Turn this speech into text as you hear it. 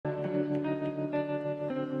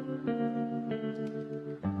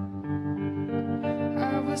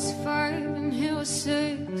was 5 and he was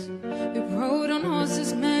 6. We rode on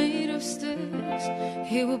horses made of sticks.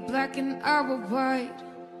 He was black and I was white.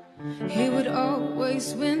 He would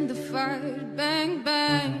always win the fight. Bang,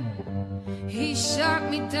 bang. He shot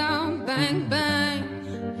me down. Bang, bang.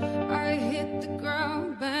 I hit the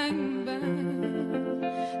ground. Bang, bang.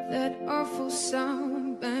 That awful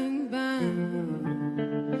sound. Bang, bang.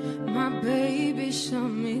 My baby shot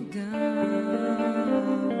me down.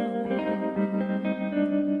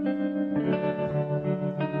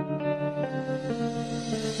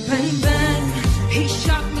 Bang, bang, he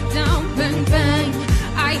shot me down, bang, bang.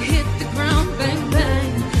 I hit the ground, bang,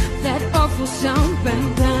 bang. That awful sound,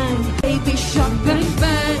 bang, bang. Baby shot, bang,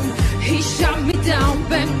 bang. He shot me down,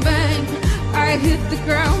 bang, bang. I hit the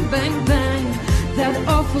ground, bang, bang. That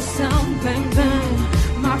awful sound, bang, bang.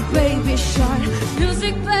 My baby shot.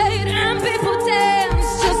 Music played and people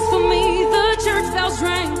danced. Just for me, the church bells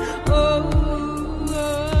rang. Oh.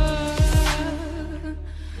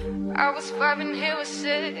 I was 5 and he was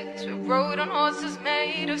 6. We rode on horses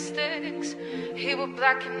made of sticks. He was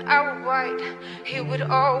black and I was white. He would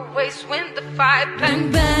always win the fight.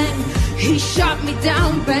 Bang, bang. He shot me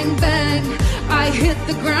down. Bang, bang. I hit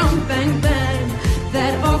the ground. Bang, bang.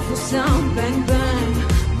 That awful sound. Bang, bang.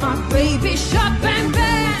 My baby shot. Bang,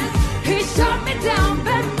 bang. He shot me down.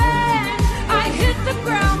 Bang, bang.